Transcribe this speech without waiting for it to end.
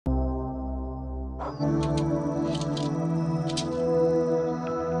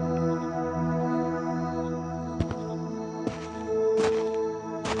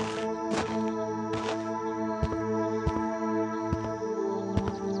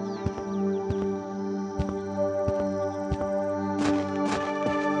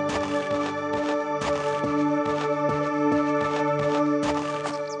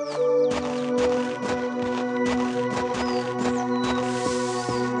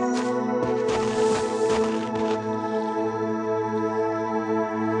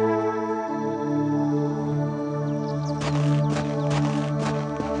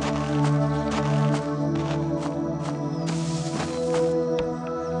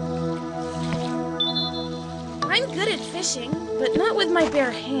I'm good at fishing, but not with my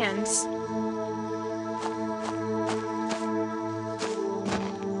bare hands.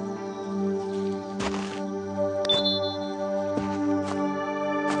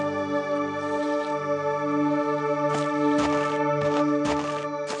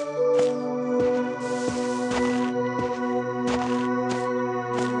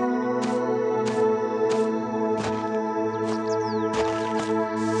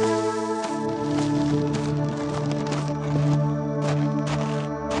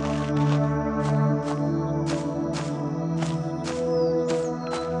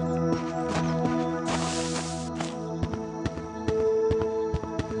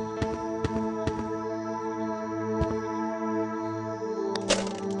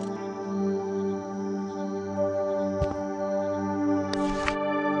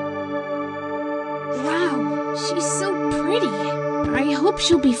 Wow, she's so pretty. I hope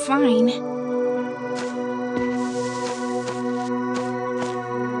she'll be fine.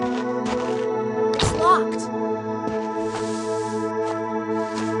 It's locked.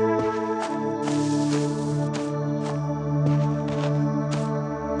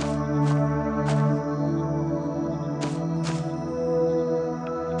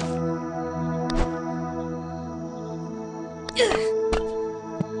 Ugh.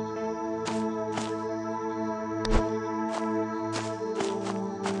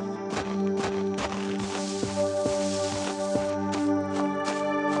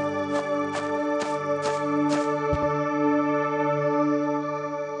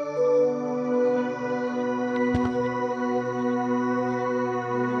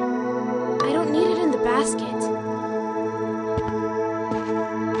 I don't need it in the basket.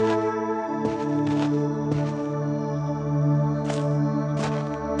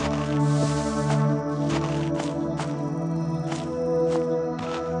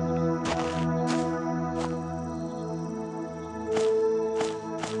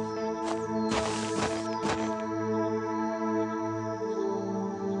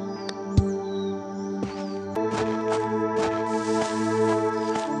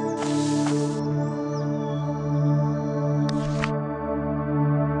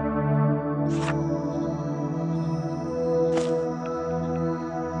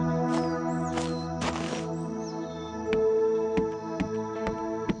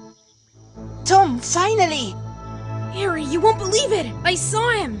 Tom, finally! Harry, you won't believe it! I saw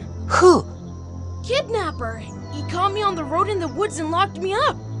him! Who? Kidnapper! He caught me on the road in the woods and locked me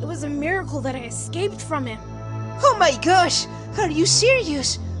up! It was a miracle that I escaped from him. Oh my gosh! Are you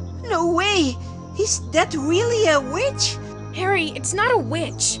serious? No way! Is that really a witch? Harry, it's not a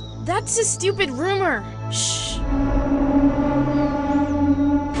witch. That's a stupid rumor. Shh.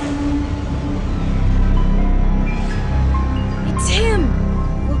 It's him!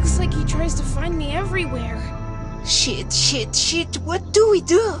 Looks like he tries to find me everywhere. Shit, what do we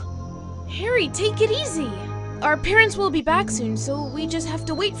do? Harry, take it easy. Our parents will be back soon, so we just have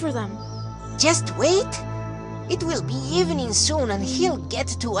to wait for them. Just wait? It will be evening soon and he'll get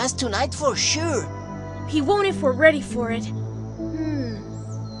to us tonight for sure. He won't if we're ready for it.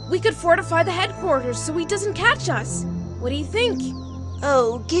 We could fortify the headquarters so he doesn't catch us. What do you think?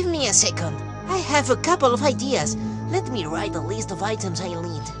 Oh, give me a second. I have a couple of ideas. Let me write a list of items I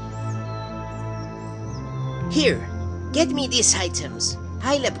need. Here, get me these items.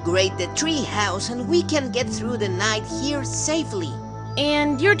 I'll upgrade the tree house and we can get through the night here safely.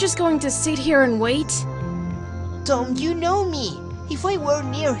 And you're just going to sit here and wait? Tom, you know me. If I were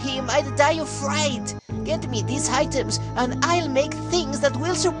near him, I'd die of fright. Get me these items and I'll make things that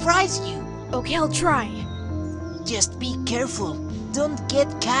will surprise you. Okay, I'll try. Just be careful. Don't get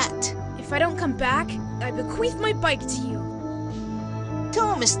caught. If I don't come back, I bequeath my bike to you.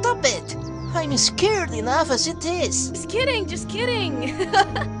 Tom, stop it. I'm scared enough as it is. Just kidding, just kidding.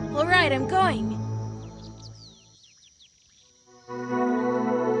 Alright, I'm going.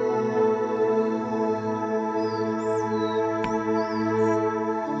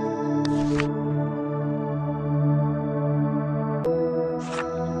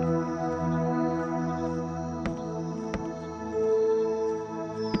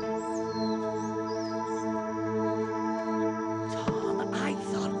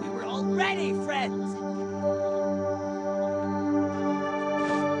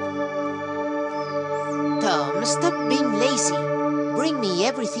 Stop being lazy. Bring me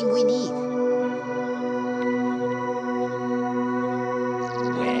everything we need.